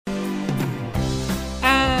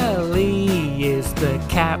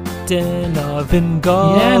captain of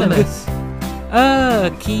Ingolimus.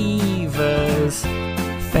 Akiva's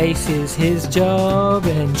faces his job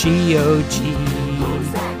in GOG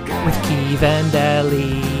with Keeve and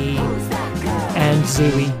Ellie and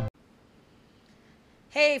Zooey.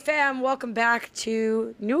 Hey fam, welcome back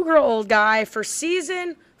to New Girl Old Guy for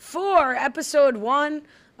season 4, episode 1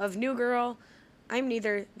 of New Girl. I'm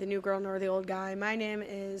neither the new girl nor the old guy. My name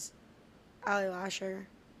is Ali Lasher,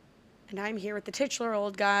 and I'm here with the titular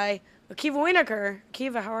old guy, Akiva Winokur.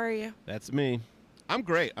 Akiva, how are you? That's me. I'm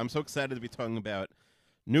great. I'm so excited to be talking about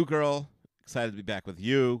New Girl. Excited to be back with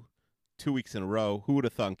you 2 weeks in a row. Who would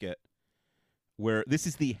have thunk it? This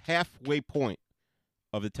is the halfway point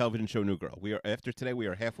of the television show New Girl. After today, we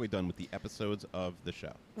are halfway done with the episodes of the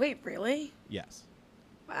show. Wait, really? Yes.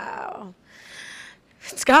 Wow.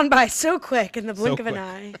 It's gone by so quick in the blink of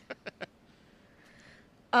an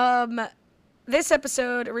eye. This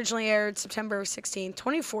episode originally aired September 16,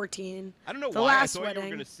 2014. I don't know The why I Last thought Wedding. you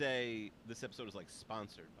were going to say this episode is like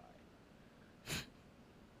sponsored by.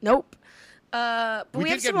 Nope. But we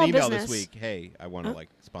have did get some an old email business. this week. Hey, I want to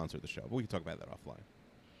sponsor the show. But we can talk about that offline.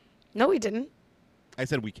 No, we didn't. I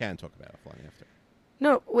said we can talk about it offline after.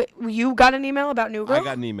 No, wait, you got an email about New Girl? I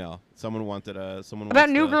got an email. Someone wanted about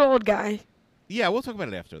New Girl Old Guy. Yeah, we'll talk about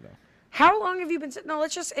it after, though. How long have you been... No,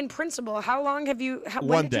 let's just, in principle, how long have you...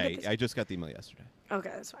 One day. I just got the email yesterday. Okay,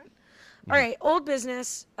 that's fine. All right, old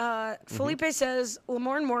business. Felipe says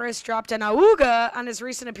Lamorne Morris dropped an auga on his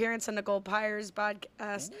recent appearance on Nicole Pyre's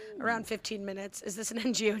podcast around 15 minutes. Is this an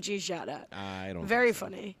NGOG shout-out? I don't Very think so.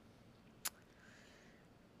 funny.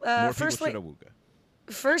 More people should awooga.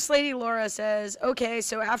 First Lady Laura says, okay,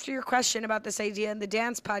 so after your question about this idea in the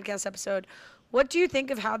dance podcast episode, what do you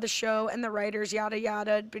think of how the show and the writers yada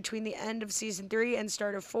yada between the end of season 3 and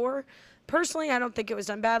start of 4? Personally, I don't think it was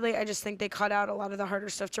done badly. I just think they cut out a lot of the harder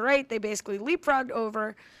stuff to write. They basically leapfrogged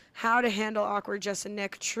over how to handle awkward Jess and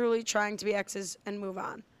Nick truly trying to be exes and move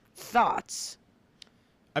on. Thoughts?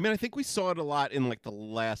 I mean, I think we saw it a lot in like the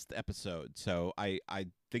last episode, so I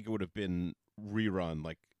think it would have been rerun,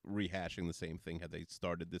 like rehashing the same thing had they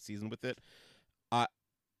started this season with it.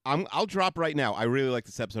 I'll drop right now. I really like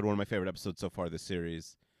this episode. One of my favorite episodes so far this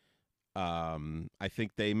series. I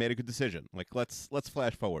think they made a good decision. Like let's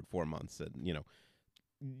flash forward 4 months, and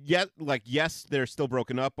yes, they're still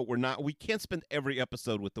broken up, but we can't spend every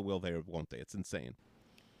episode with the will they or won't they. It's insane.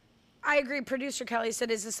 I agree. Producer Kelly said,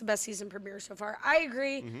 is this the best season premiere so far? I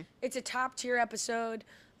agree. Mm-hmm. It's a top-tier episode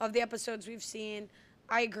of the episodes we've seen.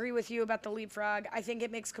 I agree with you about the leapfrog. I think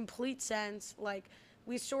it makes complete sense. Like,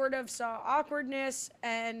 we sort of saw awkwardness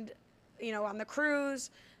and, on the cruise.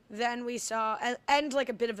 Then we saw, and like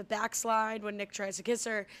a bit of a backslide when Nick tries to kiss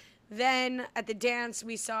her. Then at the dance,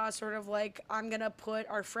 we saw sort of like, I'm going to put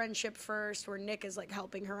our friendship first, where Nick is like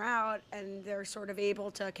helping her out and they're sort of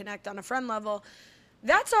able to connect on a friend level.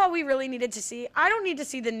 That's all we really needed to see. I don't need to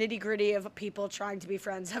see the nitty gritty of people trying to be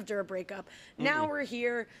friends after a breakup. Now we're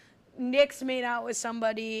here. Nick's made out with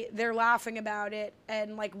somebody. They're laughing about it.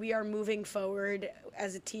 And like, we are moving forward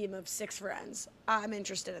as a team of 6 friends. I'm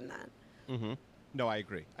interested in that. Mm-hmm. No, I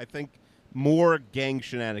agree. I think more gang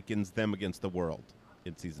shenanigans, them against the world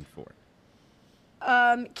in season 4.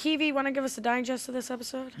 Kiwi, want to give us a digest of this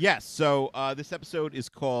episode? Yes. So this episode is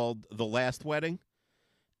called The Last Wedding.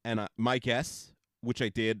 And my guess, which I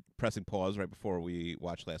did pressing pause right before we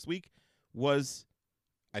watched last week, was,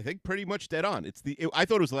 I think, pretty much dead on. I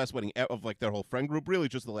thought it was the last wedding of like their whole friend group. Really,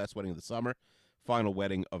 just the last wedding of the summer, final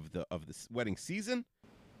wedding of this wedding season.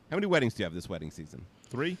 How many weddings do you have this wedding season?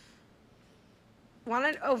 3?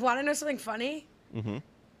 Want to know something funny? Mm-hmm.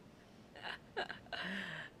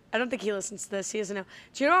 I don't think he listens to this. He doesn't know.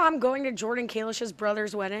 Do you know I'm going to Jordan Kalish's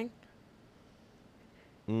brother's wedding?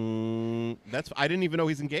 I didn't even know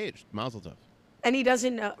he's engaged. Mazel tov. And he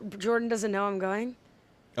doesn't know. Jordan doesn't know I'm going.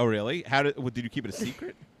 Oh, really? Did you keep it a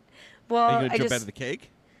secret? Well, Are you going to jump out of the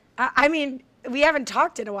cake? I mean, we haven't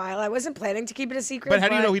talked in a while. I wasn't planning to keep it a secret. But how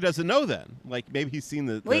do you know he doesn't know then? Like, maybe he's seen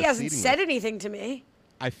the Well, he hasn't seating said list. anything to me.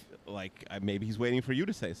 Maybe he's waiting for you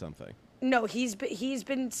to say something. No, he's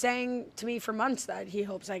been saying to me for months that he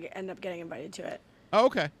hopes I end up getting invited to it. Oh,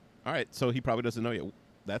 okay. All right. So he probably doesn't know yet.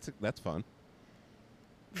 That's fun.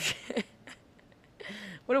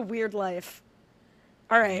 What a weird life.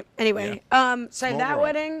 All right. Anyway, so I have that world.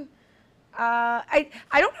 wedding. I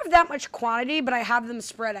don't have that much quantity, but I have them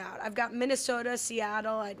spread out. I've got Minnesota,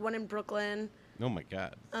 Seattle. I had one in Brooklyn. Oh my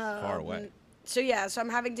God, it's far away. So yeah, so I'm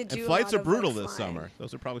having to do. And flights a are lot brutal of, this flying. summer.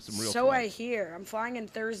 Those are probably some real. So I flights. hear. I'm flying in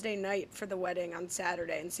Thursday night for the wedding on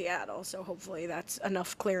Saturday in Seattle. So hopefully that's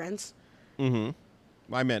enough clearance. Mm-hmm.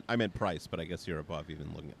 I meant price, but I guess you're above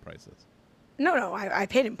even looking at prices. No, I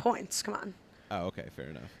paid in points. Come on. Oh, okay, fair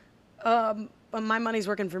enough. But my money's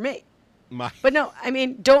working for me. My, But no, I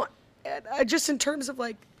mean, don't. Just in terms of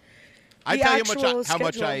like. I the tell you actual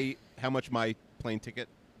how much my plane ticket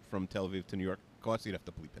from Tel Aviv to New York costs. You'd have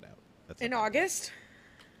to bleep it out. That's In okay. August?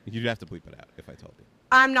 You'd have to bleep it out if I told you.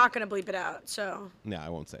 I'm not going to bleep it out, so. No, I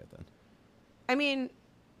won't say it then. I mean,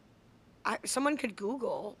 someone could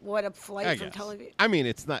Google what a flight I from guess. Tel Aviv. I mean,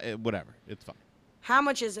 it's not whatever. It's fine. How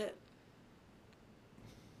much is it?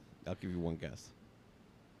 I'll give you one guess.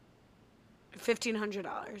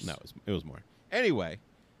 $1,500. No, it was more. Anyway,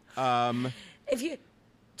 If you,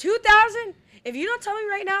 2,000. If you don't tell me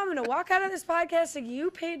right now, I'm gonna walk out of this podcast and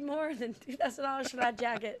you paid more than $2,000 for that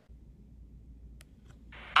jacket.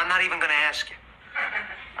 I'm not even going to ask you.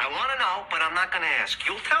 I want to know, but I'm not going to ask.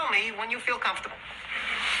 You'll tell me when you feel comfortable.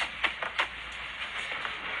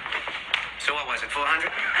 So what was it, 400? 500?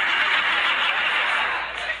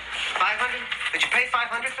 Did you pay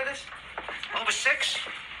 500 for this? Over 6?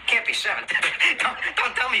 Can't be 7.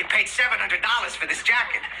 Don't tell me you paid $700 for this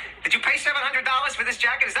jacket. Did you pay $700 for this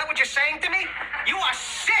jacket? Is that what you're saying to me? You are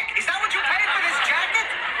sick. Is that what you paid for this jacket?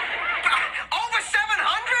 Over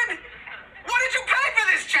 700? What did you pay for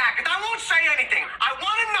this jacket? I won't say anything. I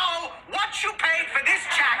want to know what you paid for this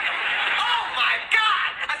jacket. Oh my God!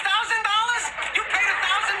 $1,000? You paid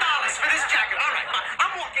 $1,000 for this jacket. All right,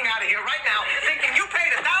 I'm walking out of here right now thinking you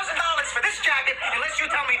paid $1,000 for this jacket unless you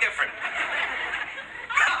tell me different.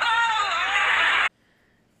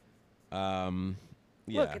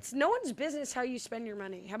 yeah. Look, it's no one's business how you spend your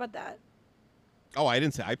money. How about that? Oh, I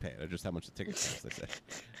didn't say I paid. I just how much the ticket cost. I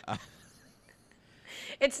said.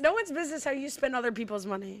 It's no one's business how you spend other people's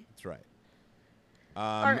money. That's right.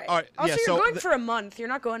 All right. all right, Also, yeah, you're so going for a month. You're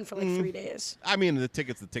not going for like 3 days. I mean, the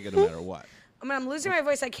ticket's the ticket no matter what. I mean, I'm losing my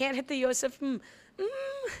voice. I can't hit the Yosef.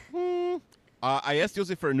 I asked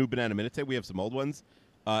Jose for a new Banana Minute today. We have some old ones.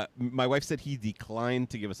 My wife said he declined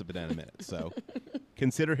to give us a Banana Minute, so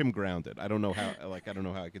consider him grounded. I don't know how. I don't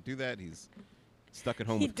know how I could do that. He's stuck at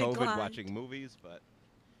home He with COVID, declined. watching movies. But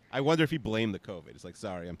I wonder if he blamed the COVID. It's like,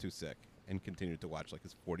 sorry, I'm too sick, and continued to watch like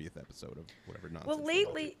his 40th episode of whatever nonsense. Well, they're watching.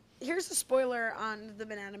 lately, here's a spoiler on the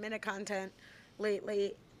Banana Minute content.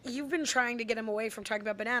 Lately, you've been trying to get him away from talking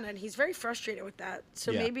about banana, and he's very frustrated with that.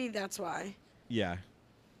 So Yeah. maybe that's why. Yeah.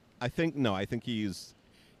 I think he's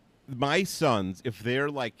my sons, if they're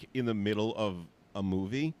like in the middle of a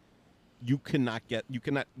movie, you cannot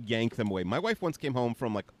yank them away. My wife once came home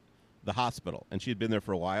from like the hospital and she had been there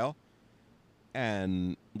for a while,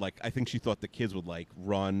 and like I think she thought the kids would like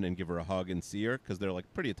run and give her a hug and see her because they're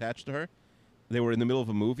like pretty attached to her. They were in the middle of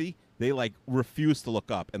a movie. They like refused to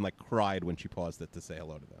look up and like cried when she paused it to say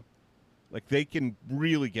hello to them. Like they can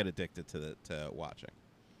really get addicted to watching.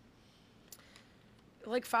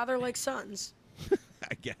 Like father, like sons.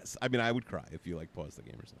 I guess. I mean, I would cry if you like paused the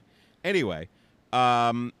game or something. Anyway,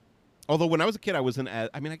 although when I was a kid, I wasn't as.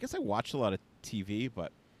 I mean, I guess I watched a lot of TV,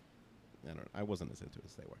 but I wasn't as into it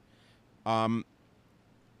as they were.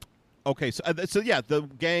 Okay, so yeah, the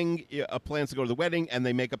gang plans to go to the wedding, and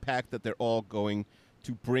they make a pact that they're all going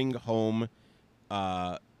to bring home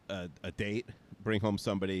a date, bring home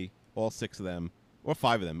somebody. All 6 of them, or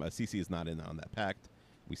 5 of them. Cece is not in on that pact.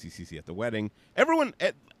 We see Cece at the wedding. Everyone,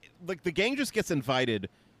 like the gang, just gets invited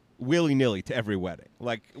willy-nilly to every wedding.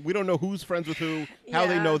 Like we don't know who's friends with who, how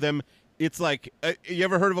they Yeah. know them. It's like, you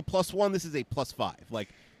ever heard of a +1? This is a +5.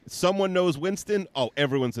 Like someone knows Winston. Oh,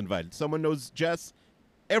 everyone's invited. Someone knows Jess.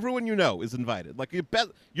 Everyone you know is invited. Like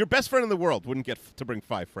your best friend in the world wouldn't get to bring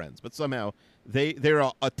 5 friends, but somehow they're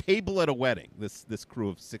a table at a wedding. This crew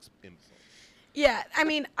of 6 imbeciles. Yeah, I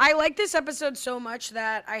mean, I like this episode so much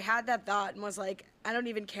that I had that thought and was like, I don't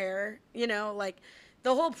even care. You know, like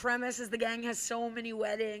the whole premise is the gang has so many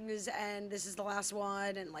weddings and this is the last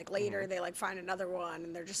one, and like later they like find another one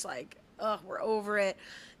and they're just like, ugh, we're over it.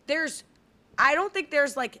 I don't think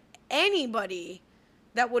there's like anybody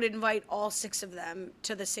that would invite all 6 of them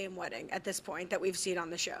to the same wedding at this point that we've seen on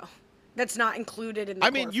the show. That's not included in the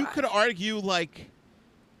I mean, core you 5. could argue like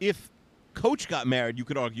if Coach got married, you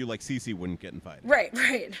could argue like Cece wouldn't get invited.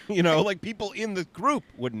 Right. You know, like people in the group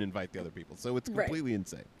wouldn't invite the other people. So it's Right. completely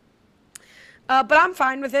insane. But I'm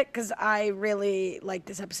fine with it because I really like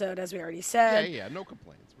this episode, as we already said. Yeah, no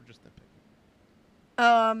complaints. We're just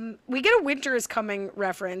nitpicking. We get a winter is coming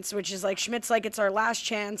reference, which is like Schmidt's like, it's our last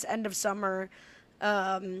chance, end of summer.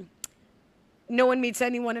 No one meets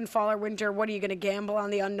anyone in fall or winter. What are you going to gamble on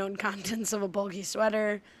the unknown contents of a bulky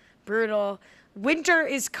sweater? Brutal. Winter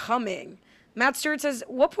is coming. Matt Stewart says,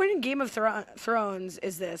 what point in Game of Thrones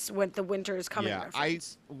is this when the winter is coming Yeah,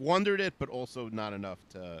 reference? I wondered it, but also not enough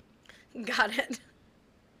to. Got it.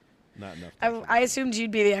 Not enough. To I assumed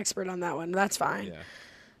you'd be the expert on that one. That's fine.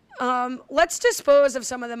 Let's dispose of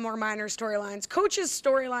some of the more minor storylines. Coach's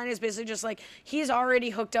storyline is basically just like he's already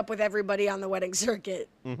hooked up with everybody on the wedding circuit.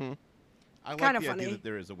 Mm-hmm. I like Kinda the funny. idea that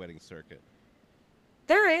there is a wedding circuit.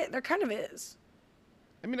 There kind of is.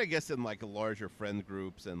 I mean, I guess in like larger friend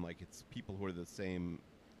groups and like it's people who are the same.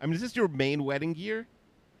 I mean, is this your main wedding year?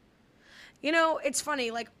 You know, it's funny.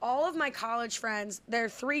 Like all of my college friends, there are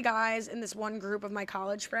 3 guys in this one group of my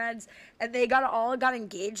college friends, and they all got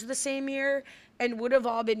engaged the same year and would have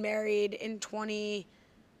all been married in 20.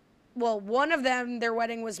 Well, one of them, their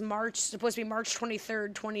wedding was supposed to be March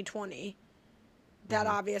 23rd, 2020. That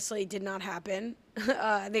obviously did not happen.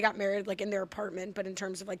 They got married like in their apartment, but in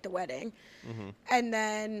terms of like the wedding. And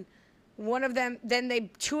then one of them,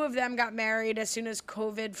 two of them got married as soon as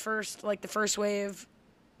COVID the first wave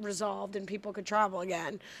resolved and people could travel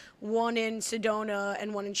again. One in Sedona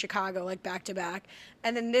and one in Chicago, like back to back.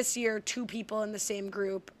 And then this year, 2 people in the same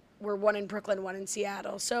group were one in Brooklyn, one in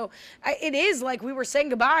Seattle. So it is like we were saying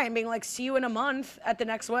goodbye and being like, see you in a month at the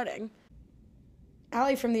next wedding.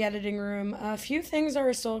 Allie from the editing room. A few things are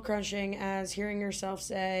as soul-crushing as hearing yourself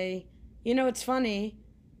say, you know, it's funny,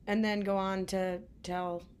 and then go on to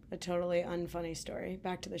tell a totally unfunny story.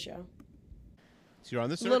 Back to the show. So you're on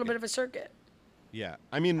the circuit. A little bit of a circuit. Yeah,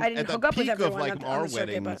 I mean, I didn't at the hook up with peak of everyone like on our the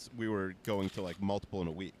circuit, weddings, we were going to like multiple in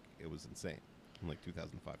a week. It was insane. In like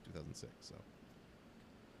 2005, 2006. So.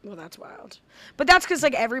 Well, that's wild. But that's because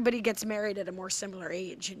like everybody gets married at a more similar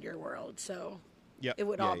age in your world, so Yep. it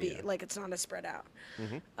would Yeah, all be yeah. like it's not as spread out.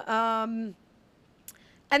 Mhm.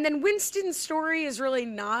 And then Winston's story is really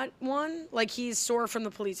not one. Like he's sore from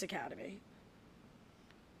the police academy.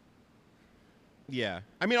 Yeah,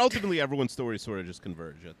 I mean, ultimately, everyone's stories sort of just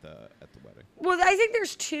converge at the wedding. Well, I think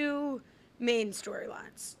there's 2 main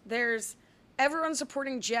storylines. There's everyone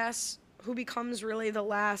supporting Jess, who becomes really the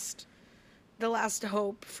last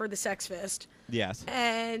hope for the Sex Fist. Yes.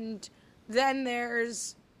 And then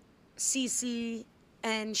there's Cece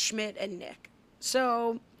and Schmidt and Nick.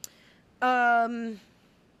 So,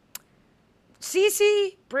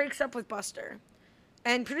 Cece breaks up with Buster.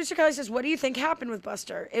 And producer Kelly says, what do you think happened with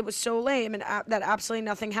Buster? It was so lame and that absolutely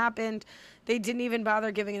nothing happened. They didn't even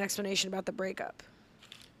bother giving an explanation about the breakup.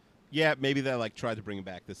 Yeah, maybe they like tried to bring him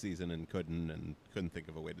back this season and couldn't think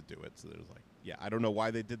of a way to do it. So there's like, yeah, I don't know why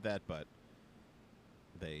they did that, but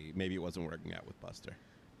maybe it wasn't working out with Buster.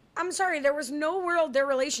 I'm sorry, there was no world their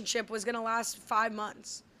relationship was going to last 5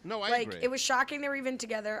 months. No, I Like, agree. it was shocking they were even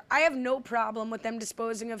together. I have no problem with them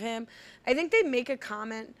disposing of him. I think they make a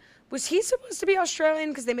comment. Was he supposed to be Australian?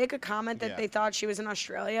 Because they make a comment that Yeah. they thought she was in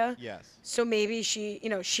Australia. Yes. So maybe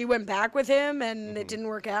she went back with him and Mm-hmm. it didn't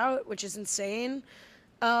work out, which is insane.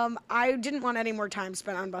 I didn't want any more time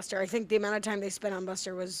spent on Buster. I think the amount of time they spent on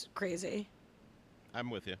Buster was crazy. I'm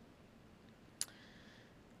with you.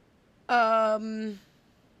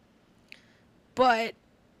 But,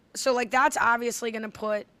 so, like, that's obviously going to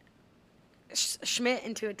put Schmidt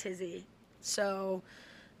into a tizzy. So,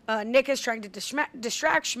 Nick is trying to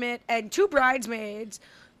distract Schmidt, and 2 bridesmaids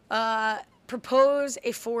propose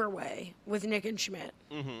a 4-way with Nick and Schmidt.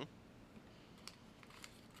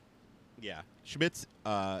 Yeah. Schmidt's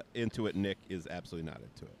into it. Nick is absolutely not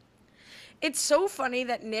into it. It's so funny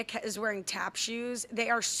that Nick is wearing tap shoes. They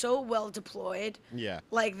are so well deployed. Yeah.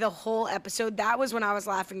 Like the whole episode. That was when I was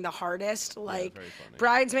laughing the hardest. Like very funny.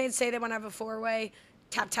 bridesmaids say they want to have a 4-way.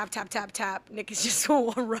 Tap, tap, tap, tap, tap. Nick is just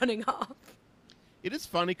running off. It is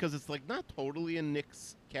funny because it's like not totally in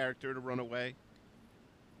Nick's character to run away,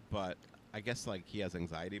 but I guess like he has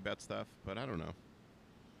anxiety about stuff. But I don't know.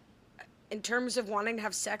 In terms of wanting to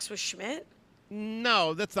have sex with Schmidt?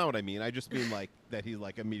 No, that's not what I mean. I just mean like that he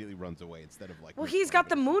like immediately runs away instead of like. Well, he's got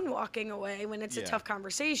the moonwalking away when it's a Yeah. tough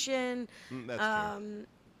conversation. That's true.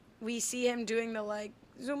 We see him doing the like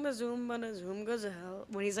Zumba Zumba na Zoom goes to hell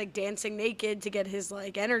when he's like dancing naked to get his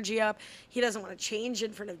like energy up. He doesn't want to change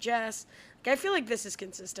in front of Jess. Like, I feel like this is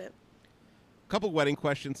consistent. Couple wedding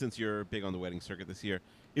questions since you're big on the wedding circuit this year.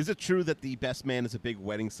 Is it true that the best man is a big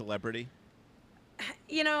wedding celebrity?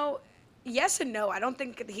 You know, yes and no. I don't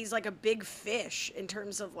think he's like a big fish in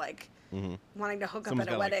terms of like wanting to hook Someone's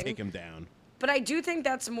up at a gotta, wedding. like, take him down. But I do think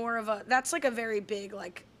that's like a very big,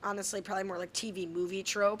 like, honestly, probably more like TV movie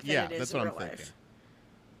trope than Yeah, it is that's in what real I'm life. thinking.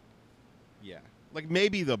 Yeah, like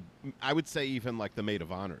maybe I would say even like the maid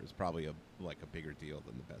of honor is probably a bigger deal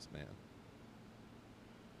than the best man.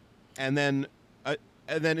 And then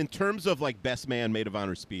in terms of like best man, maid of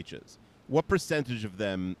honor speeches, what percentage of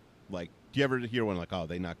them like do you ever hear one like, oh,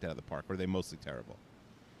 they knocked it out of the park, or are they mostly terrible?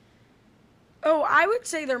 Oh, I would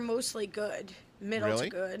say they're mostly good, middle Really?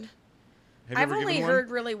 to good. Have you I've ever only given one? heard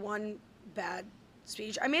really one bad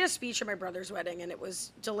speech. I made a speech at my brother's wedding, and it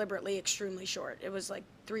was deliberately extremely short. It was like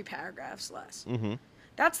 3 paragraphs less. Mm-hmm.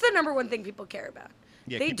 That's the number one thing people care about.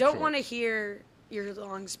 Yeah, They keep it don't short. want to hear your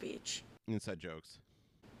long speech. Inside jokes.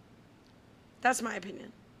 That's my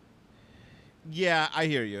opinion. Yeah, I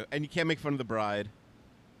hear you. And you can't make fun of the bride.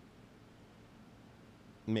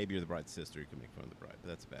 Maybe you're the bride's sister. You can make fun of the bride, but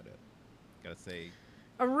that's about it. Gotta say,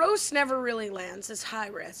 A roast never really lands. It's high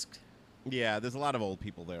risk. yeah, there's a lot of old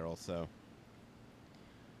people there also.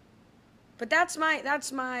 But that's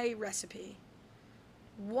my recipe.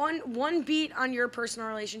 One beat on your personal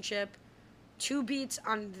relationship, 2 beats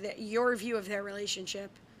on your view of their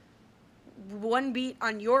relationship, 1 beat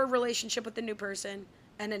on your relationship with the new person,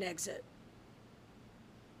 and an exit.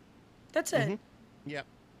 That's it. Mhm. Yep.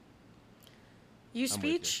 You with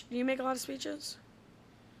speech? Do you make a lot of speeches?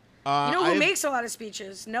 You You know who makes a lot of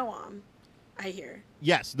speeches? Noam, I hear.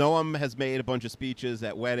 Yes, Noam has made a bunch of speeches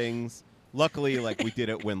at weddings. Luckily, like we did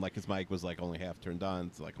it when like his mic was like only half turned on.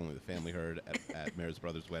 It's like only the family heard at Mayor's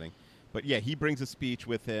brother's wedding. But yeah, he brings a speech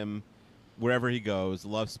with him wherever he goes.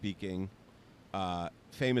 Loves speaking.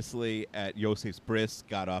 Famously at Yosef's bris,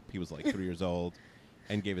 got up. He was like 3 years old,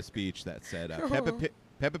 and gave a speech that said,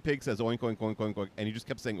 "Peppa Pig says oink oink oink oink oink," and he just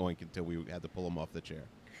kept saying oink until we had to pull him off the chair.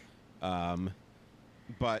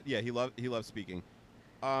 But yeah, he loves speaking.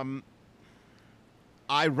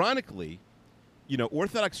 Ironically, you know,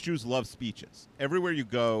 Orthodox Jews love speeches. Everywhere you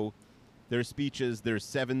go, there's speeches. There's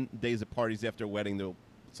 7 days of parties after a wedding. There'll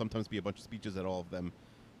sometimes be a bunch of speeches at all of them.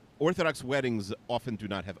 Orthodox weddings often do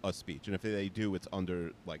not have a speech, and if they do, it's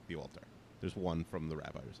under like the altar. There's one from the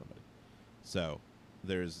rabbi or somebody. So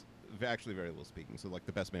there's actually very little speaking. So like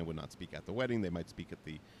the best man would not speak at the wedding. They might speak at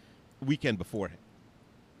the weekend beforehand.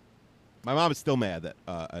 My mom is still mad that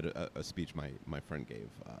at a speech my friend gave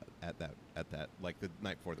at that like the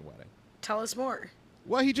night before the wedding. Tell us more.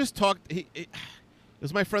 Well, he just talked. It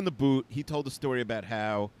was my friend the Boot. He told a story about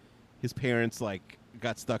how his parents like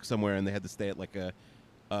got stuck somewhere and they had to stay at like a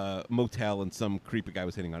motel and some creepy guy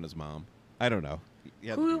was hitting on his mom. I don't know. He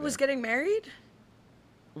had to Who be was there. getting married?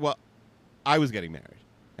 Well, I was getting married,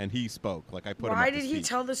 and he spoke. Like I put him. Why up to did he speak.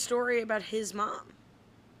 tell the story about his mom?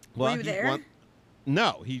 Well, Were you he there?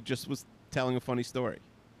 No, he just was telling a funny story.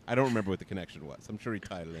 I don't remember what the connection was. I'm sure he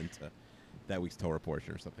tied it into that week's Torah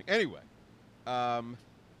portion or something. Anyway,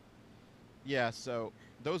 yeah. So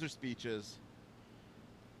those are speeches.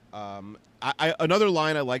 Another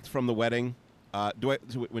line I liked from the wedding.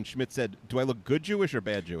 When Schmidt said, "Do I look good Jewish or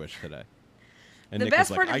bad Jewish today?" And The Nick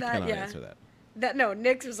best was like, part of "I that, cannot yeah. answer that."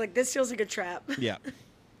 Nick was like, "This feels like a trap." Yeah.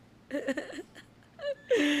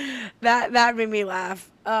 That made me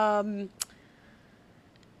laugh.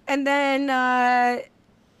 And then,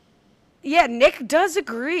 yeah, Nick does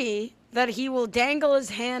agree that he will dangle his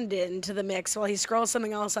hand into the mix while he scrolls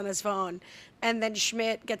something else on his phone. And then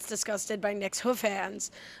Schmidt gets disgusted by Nick's hoof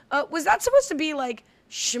hands. Was that supposed to be like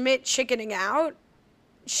Schmidt chickening out?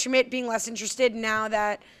 Schmidt being less interested now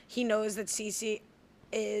that he knows that Cece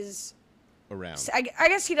is... Around. I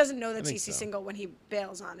guess he doesn't know that think Cece's so. single when he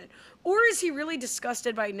bails on it. Or is he really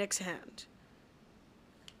disgusted by Nick's hand?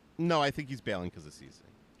 No, I think he's bailing because of Cece.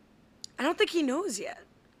 I don't think he knows yet.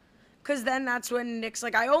 Because then that's when Nick's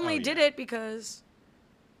like, I only did yeah. it because...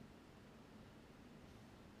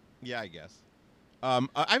 Yeah, I guess. I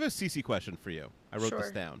have a Cece question for you. I wrote this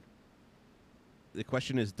Sure. down. The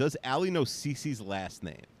question is, does Allie know Cece's last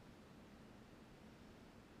name?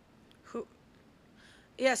 Who?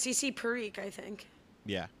 Yeah, Cece Parikh, I think.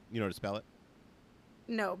 Yeah. You know how to spell it?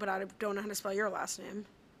 No, but I don't know how to spell your last name.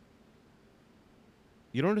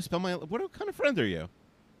 You don't know how to spell my... What kind of friend are you?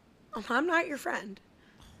 Oh, I'm not your friend.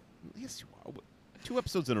 Yes, you are. 2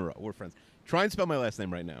 episodes in a row. We're friends. Try and spell my last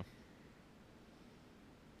name right now.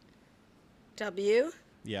 W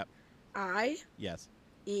Yep. I Yes.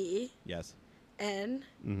 E Yes. N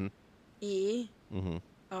Mm-hmm. E Mm-hmm.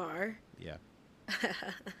 R. Yeah.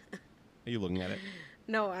 Are you looking at it?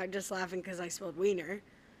 No, I'm just laughing because I spelled wiener.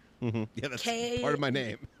 Mm-hmm. Yeah, that's K- part of my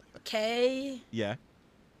name. K Yeah.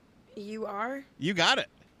 U R. You got it.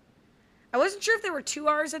 I wasn't sure if there were 2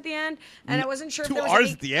 R's at the end, and I wasn't sure if 2 there was R's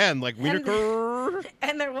any, at the end, like Wiener.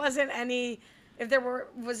 and there wasn't any. If there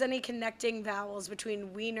was any connecting vowels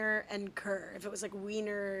between wiener and Kerr. If it was like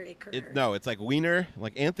wiener, Kerr. No, it's like Wiener,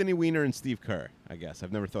 like Anthony Weiner and Steve Kerr, I guess.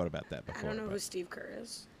 I've never thought about that I before. don't know but- who Steve Kerr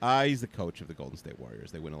is. He's the coach of the Golden State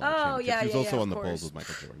Warriors. They win a lot of Oh, championships. yeah, He was yeah, also yeah, on of the course. Bulls with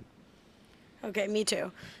Michael Jordan. Okay, me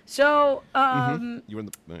too. So, You were in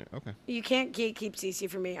the okay. you can't gatekeep Cece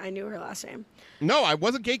for me. I knew her last name. No, I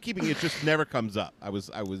wasn't gatekeeping. It just never comes up. I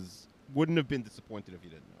wouldn't have been disappointed if you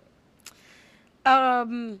didn't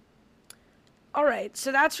know it. All right,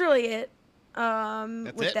 so that's really it.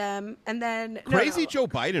 That's with it? them, and then Crazy no. Joe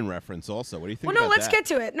Biden reference also. What do you think Well, no, about let's that? get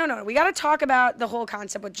to it. No, we got to talk about the whole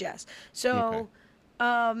concept with Jess. So,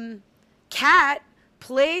 Kat,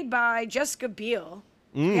 played by Jessica Biel,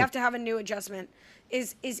 we have to have a new adjustment.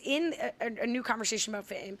 Is in a new conversation about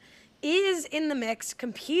fame. Is in the mix,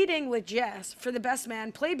 competing with Jess for the best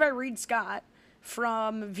man, played by Reed Scott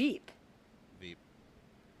from Veep. Veep.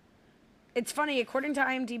 It's funny, according to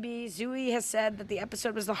IMDb, Zooey has said that the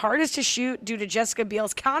episode was the hardest to shoot due to Jessica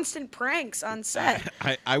Biel's constant pranks on set.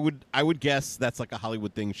 I would guess that's like a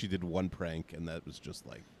Hollywood thing. She did one prank, and that was just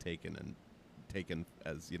like taken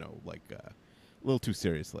as like a little too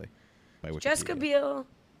seriously by Wikipedia. Jessica Biel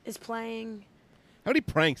is playing. How many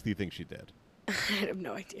pranks do you think she did? I have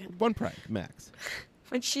no idea. One prank, max.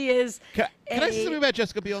 But she is. Can I say something about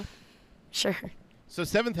Jessica Biel? Sure. So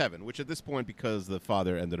Seventh Heaven, which at this point, because the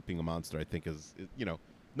father ended up being a monster, I think is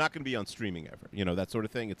not going to be on streaming ever. That sort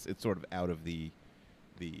of thing. It's sort of out of the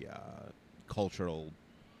cultural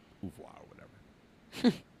oeuvre or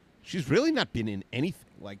whatever. She's really not been in anything.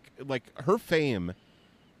 Like her fame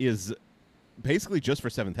is basically just for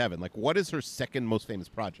Seventh Heaven. Like, what is her second most famous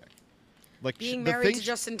project? Like Being the married thing to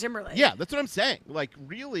Justin Timberlake. Yeah, that's what I'm saying. Like,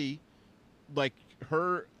 really, like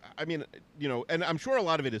her. I mean, and I'm sure a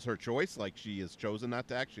lot of it is her choice. Like, she has chosen not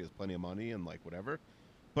to act. She has plenty of money and like whatever.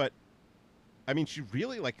 But I mean, she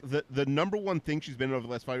really like the number one thing she's been in over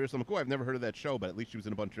the last 5 years. I'm like, oh, I've never heard of that show, but at least she was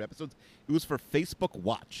in a bunch of episodes. It was for Facebook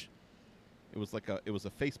Watch. It was a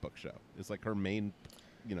Facebook show. It's like her main,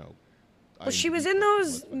 Well, she was in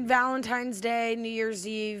those Valentine's Day, New Year's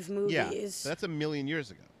Eve movies. Yeah, that's a million years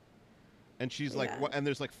ago. And she's like, Yeah. and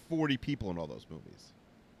there's like 40 people in all those movies.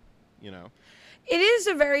 It is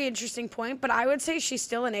a very interesting point, but I would say she's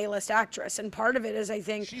still an A-list actress, and part of it is, I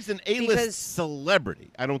think, She's an A-list because celebrity.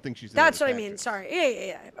 I don't think she's. that's an what A-list I mean. actress. Sorry,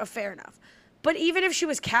 yeah. Fair enough. But even if she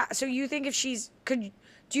was so you think if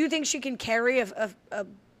do you think she can carry a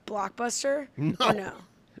blockbuster? No. Or no.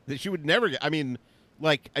 That she would never get. I mean,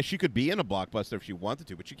 like she could be in a blockbuster if she wanted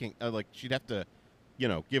to, but she can't. Like she'd have to,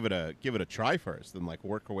 give it a try first and like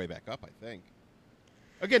work her way back up. I think.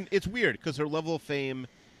 Again, it's weird because her level of fame,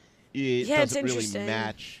 It's doesn't really interesting.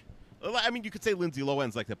 match. I mean, you could say Lindsay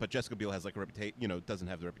Lohan's like that, but Jessica Biel has like a reputation. Doesn't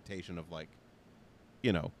have the reputation of like,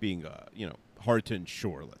 being hard to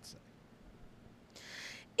insure. Let's say.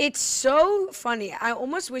 It's so funny. I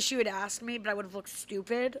almost wish you had asked me, but I would have looked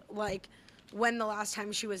stupid. Like when the last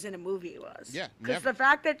time she was in a movie was. Yeah, Because never. the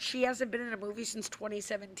fact that she hasn't been in a movie since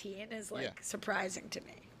 2017 is like Yeah. surprising to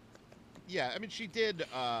me. Yeah, I mean, she did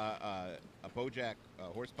a BoJack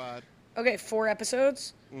Horsepod. Okay, 4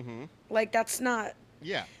 episodes. Mm-hmm. Like that's not.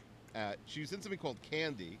 Yeah, she was in something called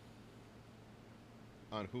Candy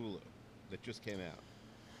on Hulu that just came out.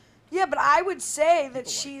 Yeah, but I would say that like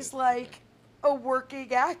she's it. like a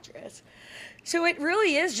working actress. So it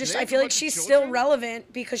really is just. they I have feel a like bunch of she's still children?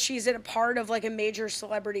 relevant because she's in a part of like a major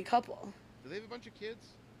celebrity couple. Do they have a bunch of kids?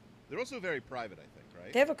 They're also very private, I think,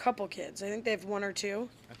 right? They have a couple kids. I think they have 1 or 2.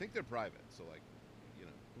 I think they're private, so like, who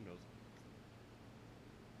knows?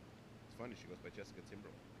 It's funny she goes by Jessica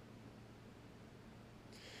Timberlake.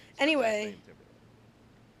 It's not Anyway. last name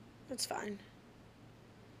Timberlake. That's fine.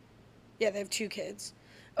 Yeah, they have 2 kids.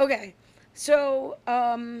 Okay, so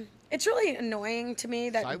it's really annoying to me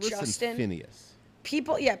that Silas Justin and Phineas.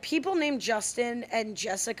 people named Justin and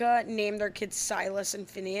Jessica name their kids Silas and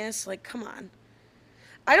Phineas. Like, come on.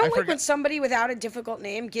 I don't like when forgot- somebody without a difficult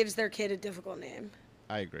name gives their kid a difficult name.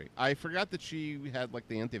 I agree. I forgot that she had like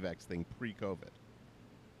the anti-vax thing pre-COVID.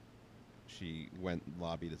 She went and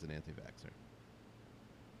lobbied as an anti-vaxxer.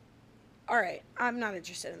 All right, I'm not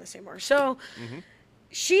interested in this anymore. So,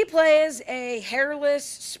 she plays a hairless,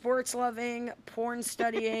 sports-loving,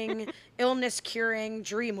 porn-studying, illness-curing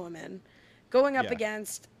dream woman going up Yeah.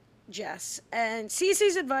 against Jess. And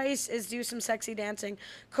Cece's advice is do some sexy dancing.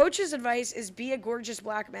 Coach's advice is be a gorgeous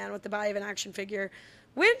black man with the body of an action figure.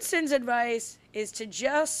 Winston's advice is to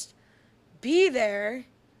just be there.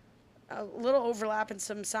 A little overlap in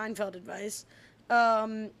some Seinfeld advice.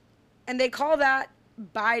 And they call that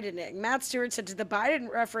Bidening. Matt Stewart said, did the Biden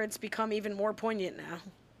reference become even more poignant now?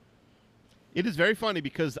 It is very funny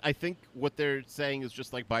because I think what they're saying is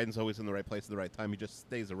just like Biden's always in the right place at the right time. He just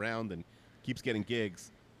stays around and keeps getting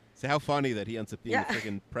gigs. So how funny that he ends up being Yeah. the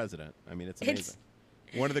freaking president. I mean, it's It's-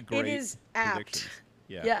 amazing. One of the great is apt. predictions.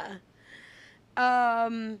 Yeah. Yeah.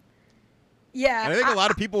 Yeah. And I think a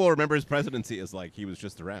lot of people will remember his presidency as like he was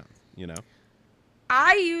just around,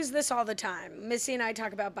 I use this all the time. Missy and I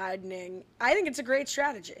talk about Bidening. I think it's a great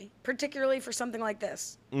strategy, particularly for something like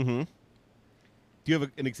this. Mm-hmm. Do you have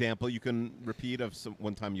an example you can repeat of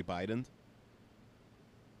one time you Bidened?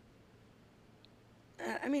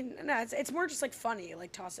 I mean, no, it's more just like funny,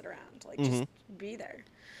 like toss it around, like Mm-hmm. just be there.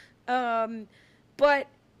 But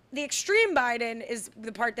the extreme Biden is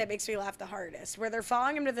the part that makes me laugh the hardest, where they're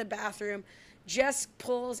following him to the bathroom. Jess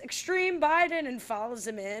pulls extreme Biden and follows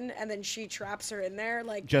him in, and then she traps her in there.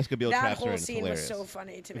 Like Jessica Biel that traps her whole in. It's scene was hilarious. so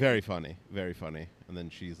funny to me. Very funny, very funny. And then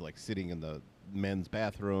she's like sitting in the men's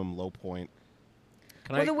bathroom, low point.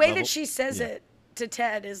 Can Well, I the way level- that she says Yeah. it to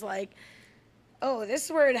Ted is like, "Oh, this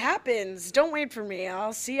is where it happens. Don't wait for me.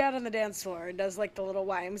 I'll see you out on the dance floor." And does like the little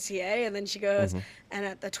YMCA, and then she goes, Mm-hmm. "And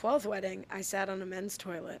at the 12th wedding, I sat on a men's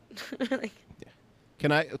toilet." Like,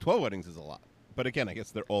 Can I? 12 weddings is a lot, but again, I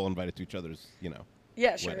guess they're all invited to each other's.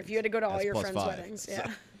 yeah, sure. Weddings. If you had to go to all That's your plus friends' 5, weddings, so-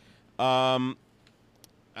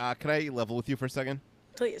 yeah. Can I level with you for a second?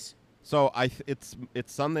 Please. So it's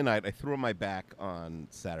Sunday night. I threw on my back on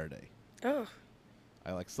Saturday. Oh,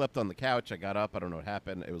 I like slept on the couch. I got up. I don't know what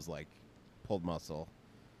happened. It was like pulled muscle.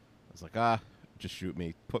 I was like, just shoot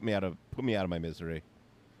me. Put me out of my misery.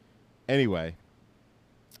 Anyway,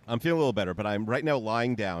 I'm feeling a little better, but I'm right now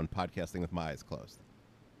lying down podcasting with my eyes closed.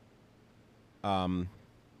 oh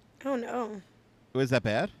no. Was that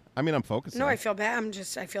bad? I mean, I'm focusing. No, I feel bad.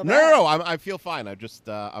 I feel No, bad. no, no. I feel fine. I just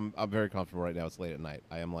I'm very comfortable right now. It's late at night.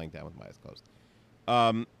 I am lying down with my eyes closed.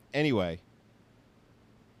 Anyway.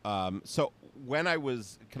 So when I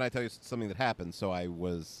was, can I tell you something that happened? So I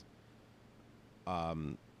was, I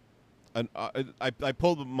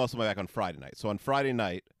pulled the muscle in my back on Friday night. So on Friday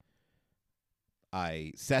night,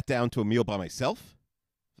 I sat down to a meal by myself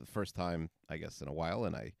for the first time, I guess, in a while,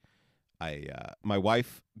 and my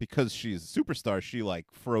wife, because she's a superstar, she like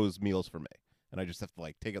froze meals for me, and I just have to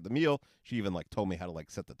like take out the meal. She even like told me how to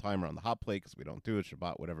like set the timer on the hot plate because we don't do it,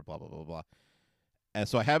 Shabbat, whatever, blah blah blah blah. And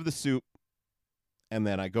so I have the soup, and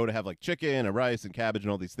then I go to have like chicken and rice and cabbage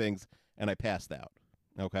and all these things, and I passed out.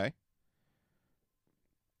 Okay.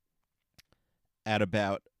 At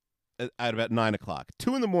about 9 o'clock,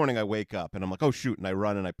 2 a.m, I wake up and I'm like, oh shoot, and I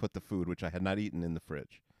run and I put the food which I had not eaten in the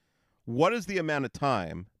fridge. What is the amount of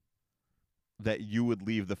time that you would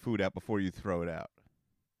leave the food out before you throw it out?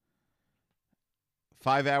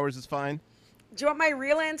 5 hours is fine? Do you want my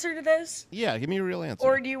real answer to this? Yeah, give me a real answer.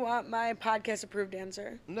 Or do you want my podcast approved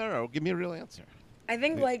answer? No, give me a real answer. I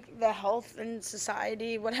think like the health and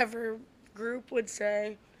society, whatever group would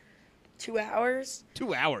say 2 hours.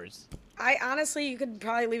 2 hours? I honestly, you could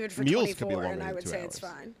probably leave it for Meals could be 24 longer and I than would 2 say it's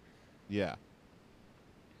hours. fine. Yeah.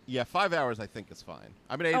 Yeah, 5 hours I think is fine.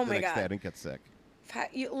 I mean, I ate Oh the my next day. God. I didn't get sick.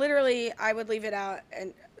 Literally, I would leave it out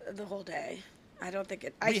and the whole day. I don't think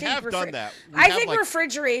it. I We think have done that. We I have, think like-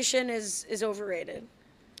 refrigeration is overrated.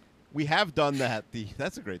 We have done that.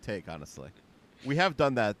 That's a great take, honestly. We have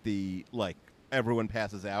done that. Everyone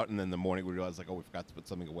passes out, and then in the morning we realize, like, oh, we forgot to put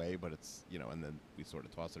something away, but it's, and then we sort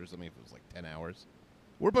of toss it or something if it was like 10 hours.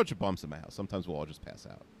 We're a bunch of bumps in my house. Sometimes we'll all just pass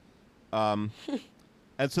out.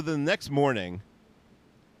 And so the next morning,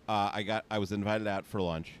 I was invited out for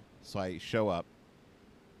lunch. So I show up,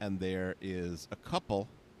 and there is a couple.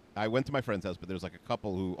 I went to my friend's house, but there's like a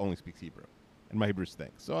couple who only speaks Hebrew. And my Hebrew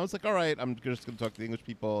stinks. So I was like, all right, I'm just going to talk to the English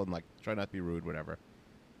people and like try not to be rude, whatever.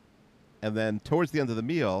 And then towards the end of the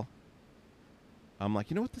meal, I'm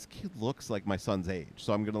like, you know what? This kid looks like my son's age.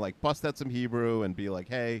 So I'm going to like bust out some Hebrew and be like,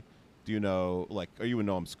 hey, do you know, like, are you in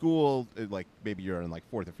Noam school? Like, maybe you're in like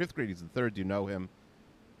 4th or 5th grade. He's in 3rd. Do you know him?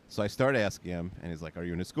 So I start asking him, and he's like, are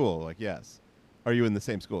you in his school? Like, yes. Are you in the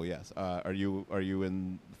same school? Yes. Are you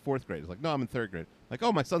in 4th grade? He's like, no, I'm in 3rd grade. Like,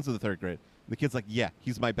 oh, my son's in the 3rd grade. And the kid's like, yeah,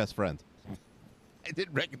 he's my best friend. I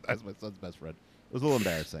didn't recognize my son's best friend. It was a little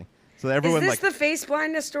embarrassing. So everyone Is like, this the face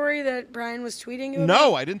blindness story that Brian was tweeting you about?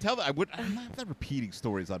 no, I didn't tell that. I'm not repeating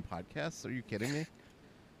stories on podcasts. Are you kidding me?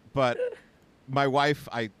 But my wife,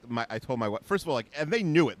 I told my wife, first of all, like, and they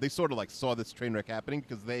knew it. They sort of like saw this train wreck happening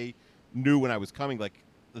because they knew when I was coming, like,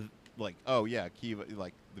 oh yeah, Kiva,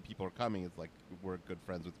 like the people are coming. It's like, we're good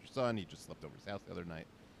friends with your son. He just slept over his house the other night.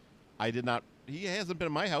 I did not. He hasn't been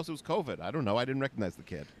in my house. It was COVID. I don't know. I didn't recognize the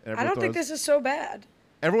kid. I don't think this is so bad.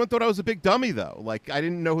 Everyone thought I was a big dummy, though. Like, I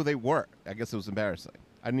didn't know who they were. I guess it was embarrassing.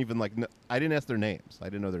 I didn't even, I didn't ask their names. I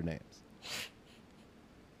didn't know their names.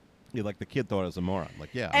 Yeah, like, the kid thought I was a moron.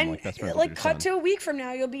 Like, yeah, I'm, And like, best friends with like your cut son. to a week from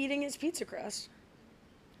now, you'll be eating his pizza crust.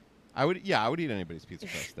 I would eat anybody's pizza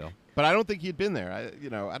crust still. But I don't think he'd been there.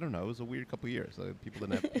 I don't know. It was a weird couple of years. People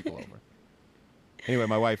didn't have people over. Anyway,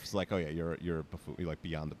 my wife's like, oh, yeah, you're a buffoon. You're, like,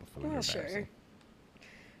 beyond the buffoon. Oh, You're sure.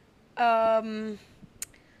 embarrassing.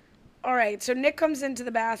 All right, so Nick comes into the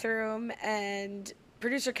bathroom, and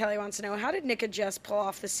producer Kelly wants to know, how did Nick and Jess pull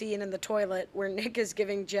off the scene in the toilet where Nick is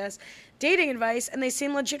giving Jess dating advice, and they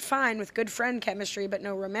seem legit fine with good friend chemistry, but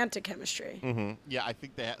no romantic chemistry? Mm-hmm. Yeah, I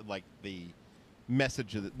think that, like, the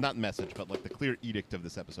message, not message, but like the clear edict of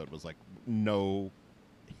this episode was like no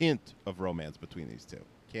hint of romance between these two.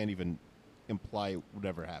 Can't even imply it would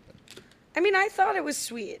ever happen. I mean, I thought it was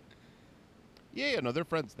sweet. Yeah, no, they're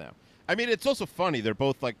friends now. I mean, it's also funny. They're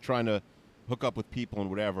both like trying to hook up with people and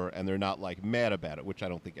whatever, and they're not like mad about it, which I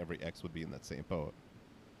don't think every ex would be in that same boat.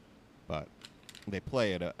 But they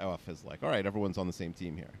play it off as like, all right, everyone's on the same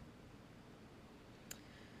team here.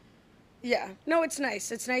 Yeah. No, it's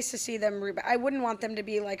nice. It's nice to see them. I wouldn't want them to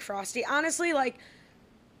be like Frosty. Honestly, like,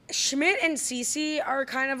 Schmidt and Cece are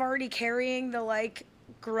kind of already carrying the, like,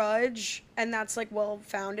 grudge, and that's, like,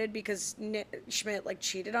 well-founded because Schmidt, like,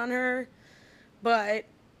 cheated on her. But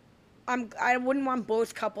I wouldn't want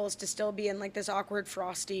both couples to still be in, like, this awkward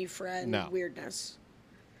Frosty friend weirdness.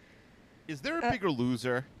 Is there a bigger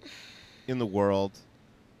loser in the world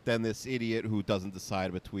than this idiot who doesn't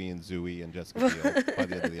decide between Zooey and Jessica Biel by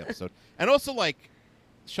the end of the episode? And also, like,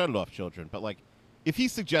 shut it off, children, but, like, if he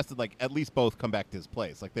suggested, like, at least both come back to his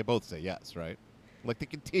place, like, they both say yes, right? Like, they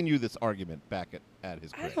continue this argument back at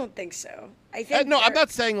his crib. I don't think so. I think no, I'm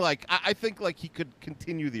not saying, like, I think, like, he could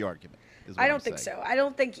continue the argument. I don't think so. I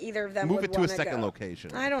don't think either of them would move it to a second go.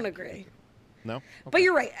 location. I don't agree. No? Okay. But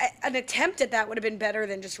you're right. An attempt at that would have been better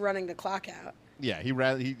than just running the clock out. Yeah, he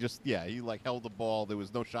like held the ball. There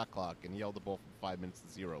was no shot clock, and he held the ball from 5 minutes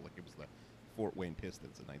to 0, like it was the Fort Wayne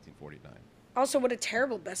Pistons in 1949. Also, what a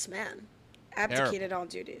terrible best man. Abdicated all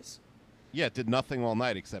duties. Yeah, did nothing all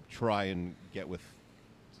night except try and get with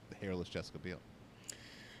the hairless Jessica Biel.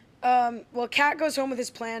 Well, Kat goes home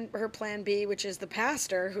with her plan B, which is the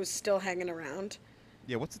pastor who's still hanging around.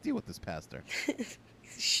 Yeah, what's the deal with this pastor?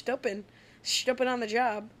 Stupping on the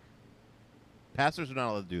job. Pastors are not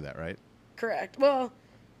allowed to do that, right? Correct. Well,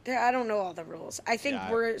 I don't know all the rules. I think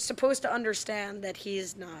Yeah, we're supposed to understand that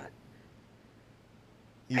he's not.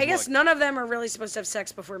 He's I guess like- none of them are really supposed to have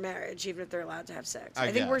sex before marriage, even if they're allowed to have sex. I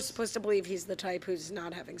I think we're guess. supposed to believe he's the type who's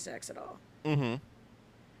not having sex at all. Mm-hmm.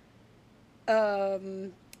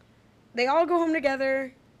 They all go home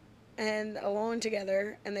together and alone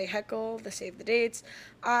together, and they heckle the save the dates.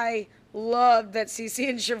 I love that Cece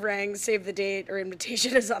and Shivrang's save the date or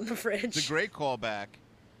invitation is on the fridge. It's a great callback.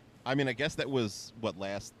 I mean, I guess that was, what,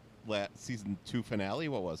 last season 2 finale?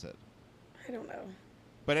 What was it? I don't know.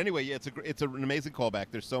 But anyway, yeah, it's an amazing callback.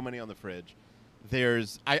 There's so many on the fridge.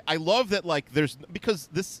 I love that, like, because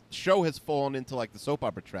this show has fallen into, like, the soap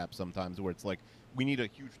opera trap sometimes where it's like, we need a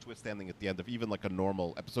huge twist ending at the end of even, like, a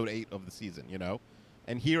normal episode 8 of the season, you know?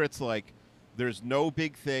 And here it's like, there's no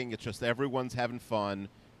big thing. It's just everyone's having fun.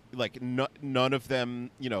 Like, none of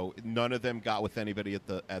them got with anybody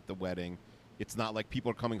at the wedding. It's not like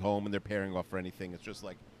people are coming home and they're pairing off or anything. It's just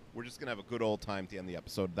like, we're just going to have a good old time to end the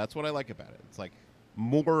episode. That's what I like about it. It's like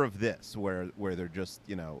more of this where they're just,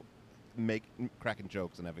 cracking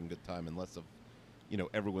jokes and having a good time, and less of,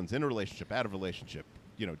 everyone's in a relationship, out of relationship,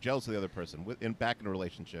 jealous of the other person, back in a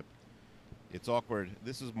relationship. It's awkward.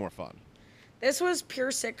 This is more fun. This was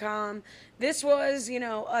pure sitcom. This was,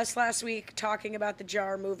 us last week talking about the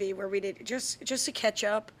Jar movie where we did just to catch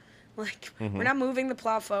up. Like, we're not moving the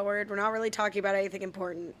plot forward. We're not really talking about anything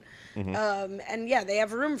important. And yeah, they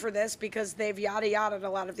have room for this because they've yada-yada'd a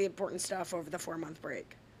lot of the important stuff over the 4-month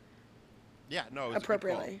break. Yeah, no, it was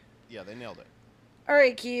appropriately. A good call. Yeah, they nailed it. All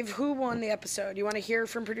right, Keeve, who won the episode? You want to hear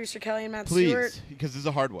from producer Kelly and Matt Please, Stewart? because this is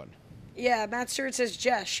a hard one. Yeah, Matt Stewart says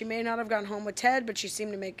Jess. She may not have gone home with Ted, but she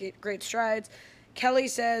seemed to make great strides. Kelly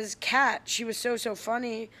says Kat. She was so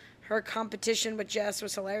funny. Her competition with Jess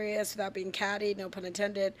was hilarious without being catty, no pun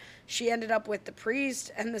intended. She ended up with the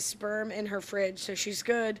priest and the sperm in her fridge, so she's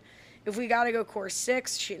good. If we gotta go course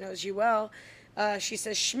 6, she knows you well. She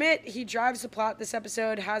says Schmidt, he drives the plot this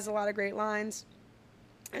episode, has a lot of great lines.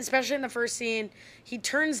 Especially in the first scene. He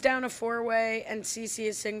turns down a 4-way and Cece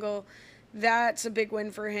is single. That's a big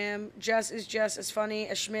win for him. Jess is just as funny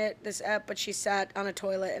as Schmidt this ep, but she sat on a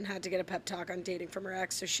toilet and had to get a pep talk on dating from her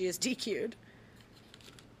ex, so she is DQ'd.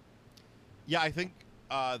 Yeah, I think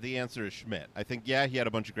the answer is Schmidt. I think, yeah, he had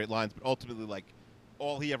a bunch of great lines, but ultimately, like,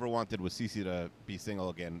 all he ever wanted was Cece to be single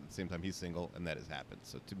again at the same time he's single, and that has happened.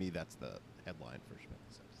 So to me, that's the headline for Schmidt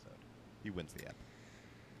this episode. He wins the ep.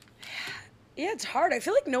 Yeah, it's hard. I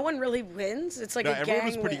feel like no one really wins. It's like a gang everyone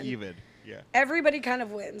was pretty win. even. Yeah. Everybody kind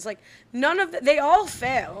of wins. Like, they all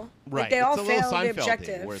fail. Right. Like, they all it's a little fail the Seinfeld-y,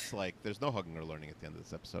 objective. where it's like, there's no hugging or learning at the end of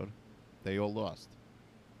this episode. They all lost.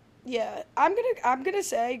 Yeah, I'm gonna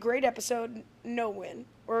say great episode, no win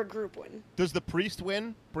or a group win. Does the priest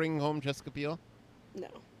win, bring home Jessica Biel? No,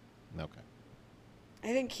 Okay. I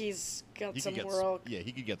think he's got some he moral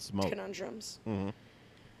could get smoked. conundrums. Mm-hmm.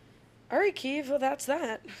 All right, Keeve. Well, that's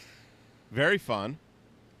that. Very fun.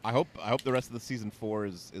 I hope the rest of the season 4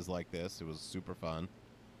 is like this. It was super fun.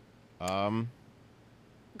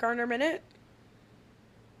 Garner minute?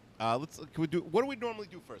 Can we do? What do we normally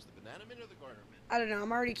do first? The banana minute or the Garner minute? I don't know.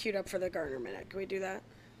 I'm already queued up for the Garner minute. Can we do that?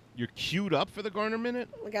 You're queued up for the Garner minute?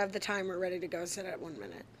 Like, I have the timer ready to go set at 1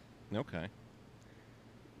 minute. Okay.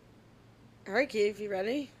 All right, Keith, you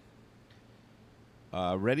ready?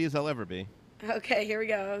 Ready as I'll ever be. Okay, here we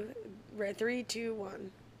go. 3, 2,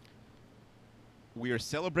 1. We are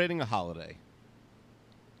celebrating a holiday.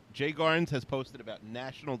 Jay Garnes has posted about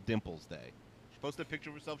National Dimples Day. She posted a picture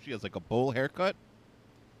of herself. She has like a bowl haircut,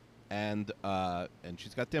 and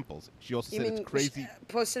she's got dimples. She also said it's crazy.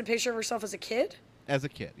 Posted a picture of herself as a kid? As a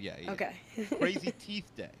kid, yeah. Okay. Crazy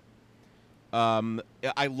Teeth Day.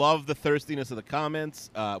 I love the thirstiness of the comments.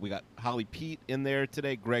 We got Holly Pete in there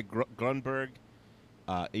today, Greg Grunberg,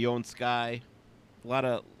 Eon Sky,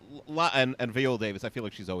 and Viola Davis. I feel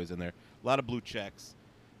like she's always in there. A lot of blue checks,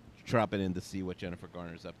 dropping in to see what Jennifer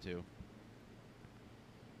Garner's up to.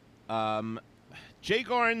 Jay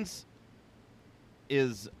Garnes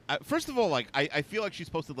is first of all, like I feel like she's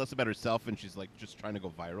posted less about herself, and she's like just trying to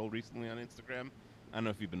go viral recently on Instagram. I don't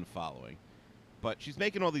know if you've been following, but she's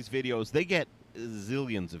making all these videos. They get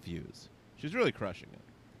zillions of views. She's really crushing it.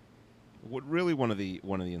 Really one of the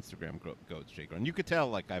Instagram goats, Jay Garnes. You could tell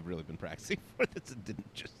like I've really been practicing for this and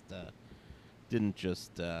didn't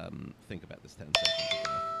just think about this 10 seconds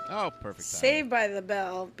ago. Oh, perfect. Saved by the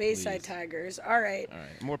Bell, Bayside Tigers. All right. All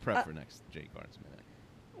right. More prep for next Jay Garnes minute.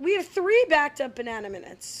 We have 3 backed up banana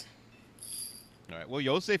minutes. All right. Well,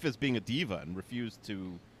 Yosef is being a diva and refused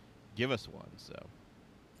to give us one, so.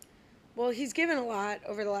 Well, he's given a lot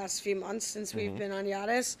over the last few months since we've been on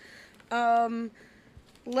Yadis.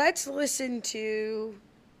 Let's listen to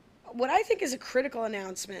what I think is a critical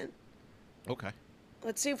announcement. Okay.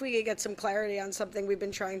 Let's see if we can get some clarity on something we've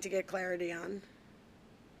been trying to get clarity on.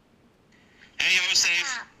 Hey,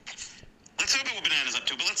 Yosef. Let's talk about what Banana's up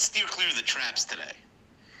to, but let's steer clear of the traps today.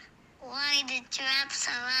 Why the traps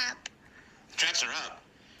are up? Traps are up?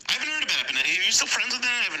 I haven't heard about it. Are you still friends with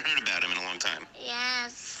Banana? I haven't heard about him in a long time.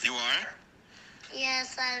 Yes. You are?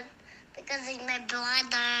 Yes, because he's my brother.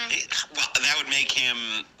 Well, that would make him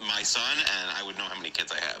my son, and I would know how many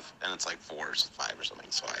kids I have. And it's like 4 or 5 or something,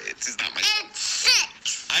 so it's not my son. It's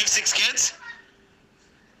 6. I have 6 kids?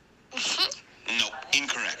 Nope,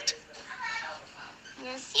 incorrect.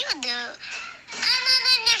 Yes, you do. I'm not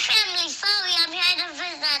in your family. Sorry, I'm trying to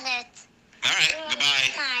visit it. All right, goodbye.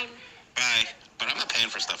 Time. Bye. But I'm not paying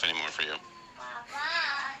for stuff anymore for you.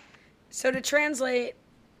 Bye-bye. So to translate,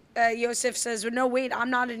 Yosef says, "No, wait, I'm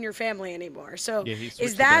not in your family anymore." So Yeah, he switched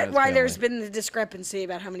is to that Banana's why family. there's been the discrepancy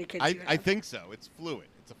about how many kids you have? I think so. It's fluid.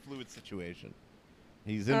 It's a fluid situation.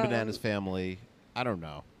 He's in Banana's family. I don't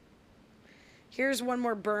know. Here's one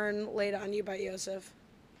more burn laid on you by Yosef.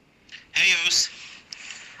 Hey, Yos.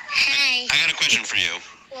 Hey. I got a question for you.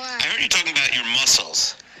 I What? heard you talking about your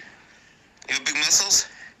muscles. You have big muscles?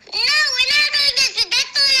 No, we're not doing this.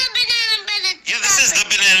 That's all your banana minute. Yeah, this is the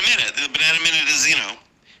Banana Minute. The Banana Minute is,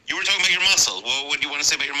 you were talking about your muscles. Well, what do you want to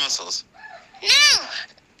say about your muscles? No.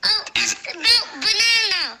 Oh, Is- it's about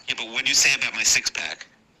banana. Yeah, but what do you say about my 6-pack?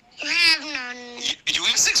 You have none. You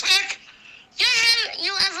have a 6-pack?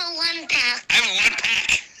 You have a 1-pack. I have a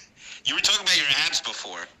 1-pack. You were talking about your abs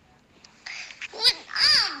before. What?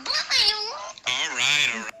 Oh, boy. All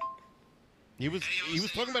right. He was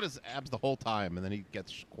talking about his abs the whole time, and then he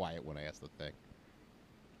gets quiet when I ask the thing.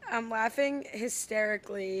 I'm laughing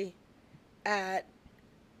hysterically at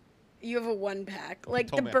you have a 1-pack. Like,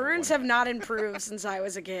 told the me I have a burns 1-pack. have not improved since I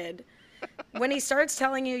was a kid. When he starts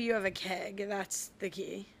telling you have a keg, that's the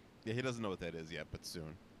key. Yeah, he doesn't know what that is yet, but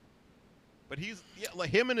soon. But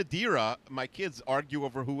like him and Adira, my kids argue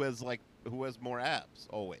over who has more abs.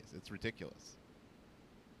 Always, it's ridiculous.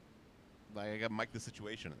 Like I got Mike the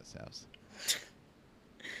Situation in this house.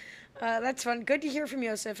 That's fun. Good to hear from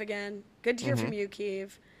Yosef again. Good to hear from you,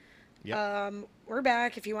 Kiev. Yep. We're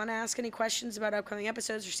back. If you want to ask any questions about upcoming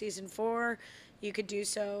episodes or season 4, you could do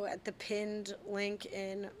so at the pinned link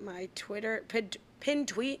in my Twitter, pinned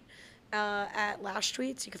tweet at Lash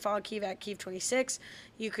Tweets. You can follow Kiev at Kiev26.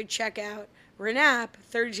 You could check out Renap,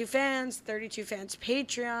 32 Fans, 32 Fans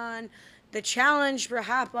Patreon, the challenge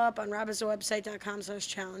wrap up on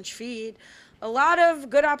rabazawebsite.com/challenge feed. A lot of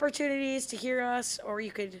good opportunities to hear us, or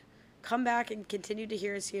you could come back and continue to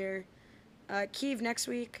hear us here. Kiev, next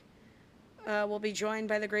week, we'll be joined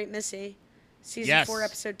by the great Missy. Season Yes. 4,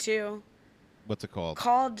 episode 2, What's it called?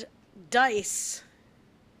 called Dice.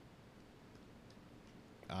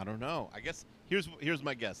 I don't know. I guess here's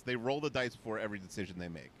my guess. They roll the dice for every decision they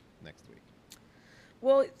make next week.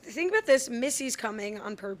 Well, think about this. Missy's coming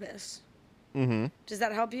on purpose. Mm-hmm. Does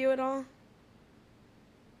that help you at all?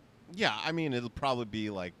 Yeah, I mean, it'll probably be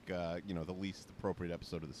like, the least appropriate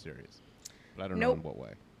episode of the series. But I don't know Nope. in what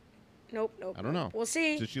way. Nope. I don't know. We'll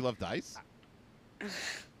see. Does she love dice?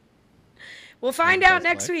 We'll find Dice out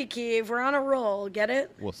next play? week, Keeve. We're on a roll. Get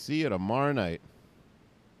it? We'll see you tomorrow night.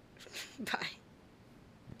 Bye.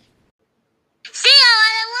 See you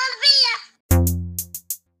on the one video.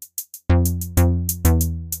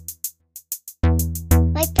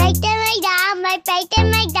 My plate and my dog, my plate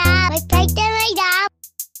and my dog, my plate and my dog.